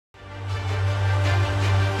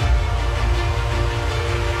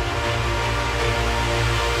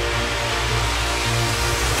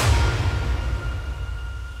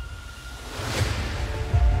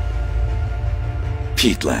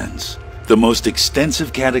Peatlands, the most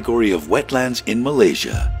extensive category of wetlands in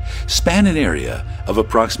Malaysia, span an area of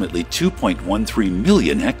approximately 2.13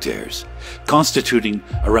 million hectares, constituting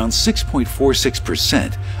around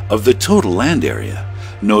 6.46% of the total land area.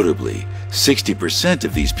 Notably, 60%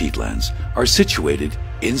 of these peatlands are situated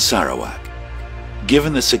in Sarawak.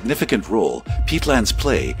 Given the significant role peatlands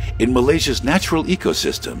play in Malaysia's natural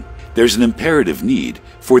ecosystem, there's an imperative need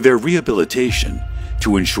for their rehabilitation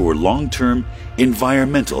to ensure long-term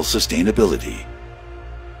environmental sustainability.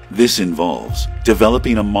 This involves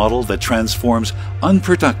developing a model that transforms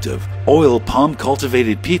unproductive oil palm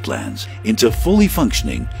cultivated peatlands into fully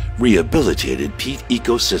functioning, rehabilitated peat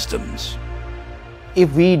ecosystems.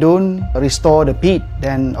 If we don't restore the peat,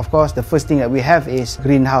 then of course the first thing that we have is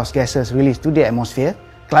greenhouse gases released to the atmosphere,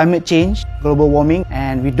 climate change, global warming,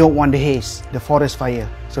 and we don't want the haze, the forest fire.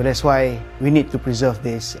 So that's why we need to preserve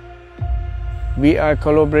this. We are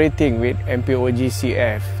collaborating with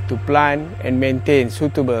MPOGCF to plant and maintain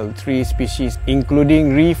suitable tree species,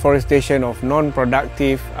 including reforestation of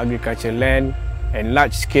non-productive agricultural land and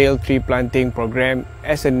large-scale tree planting program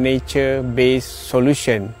as a nature-based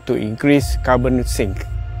solution to increase carbon sink.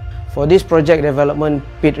 For this project development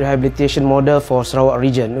peat rehabilitation model for Sarawak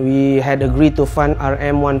region, we had agreed to fund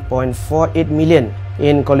RM 1.48 million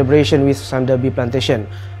in collaboration with Darby Plantation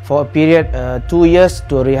for a period 2 years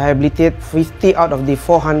to rehabilitate 50 out of the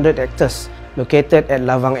 400 hectares located at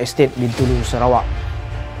Lavang Estate, Bintulu, Sarawak.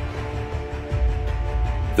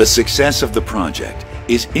 The success of the project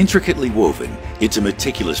is intricately woven into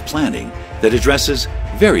meticulous planning that addresses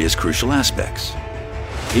various crucial aspects.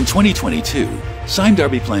 In 2022, Sime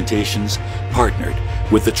Darby Plantations partnered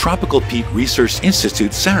with the Tropical Peat Research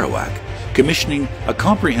Institute Sarawak, commissioning a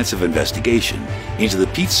comprehensive investigation into the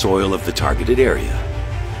peat soil of the targeted area.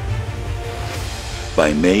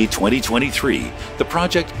 By May 2023, the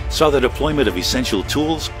project saw the deployment of essential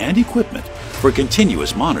tools and equipment for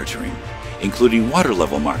continuous monitoring, including water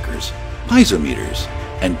level markers, piezometers,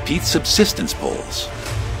 and peat subsistence poles.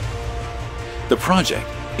 The project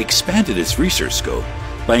expanded its research scope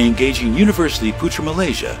by engaging University Putra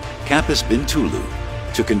Malaysia, Campus Bintulu,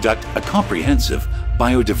 to conduct a comprehensive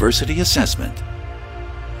biodiversity assessment.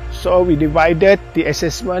 So we divided the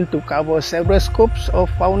assessment to cover several scopes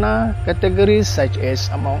of fauna categories such as,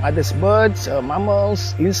 among others, birds,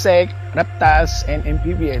 mammals, insects, reptiles, and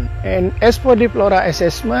amphibians. And as for the flora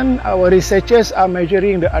assessment, our researchers are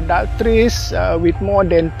measuring the adult trees with more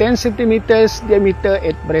than 10 centimeters diameter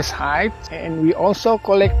at breast height. And we also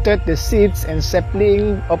collected the seeds and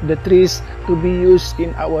sapling of the trees to be used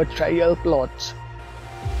in our trial plots.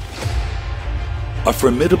 A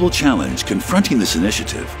formidable challenge confronting this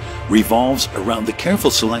initiative revolves around the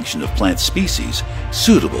careful selection of plant species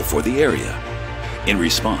suitable for the area. In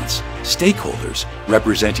response, stakeholders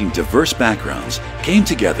representing diverse backgrounds came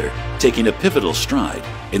together, taking a pivotal stride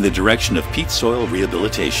in the direction of peat soil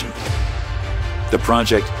rehabilitation. The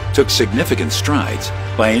project took significant strides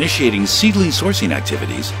by initiating seedling sourcing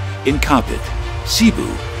activities in Kapit, Cebu,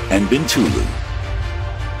 and Bintulu.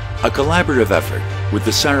 A collaborative effort with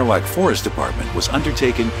the Sarawak Forest Department was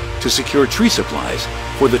undertaken to secure tree supplies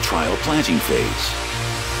for the trial planting phase.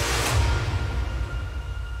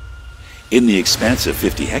 In the expansive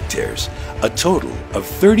 50 hectares, a total of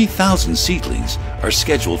 30,000 seedlings are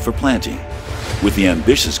scheduled for planting, with the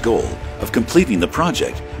ambitious goal of completing the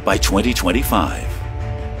project by 2025.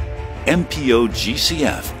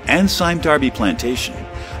 MPOGCF and Sime Darby Plantation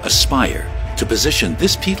aspire to position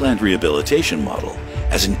this peatland rehabilitation model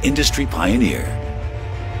as an industry pioneer.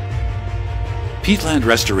 Peatland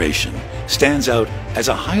restoration stands out as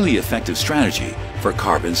a highly effective strategy for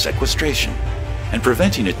carbon sequestration and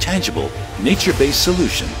preventing a tangible, nature-based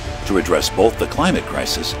solution to address both the climate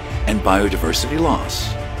crisis and biodiversity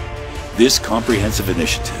loss. This comprehensive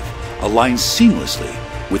initiative aligns seamlessly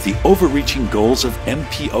with the overreaching goals of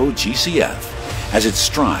MPOGCF as it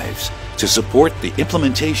strives to support the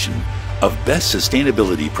implementation of best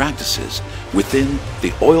sustainability practices within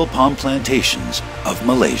the oil palm plantations of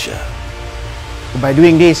Malaysia. By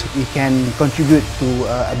doing this, we can contribute to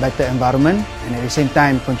a better environment and at the same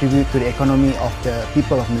time contribute to the economy of the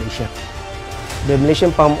people of Malaysia. The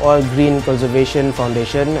Malaysian Palm Oil Green Conservation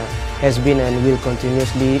Foundation has been and will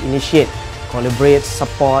continuously initiate, collaborate,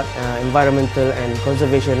 support environmental and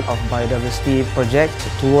conservation of biodiversity projects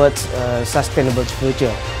towards a sustainable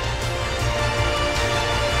future.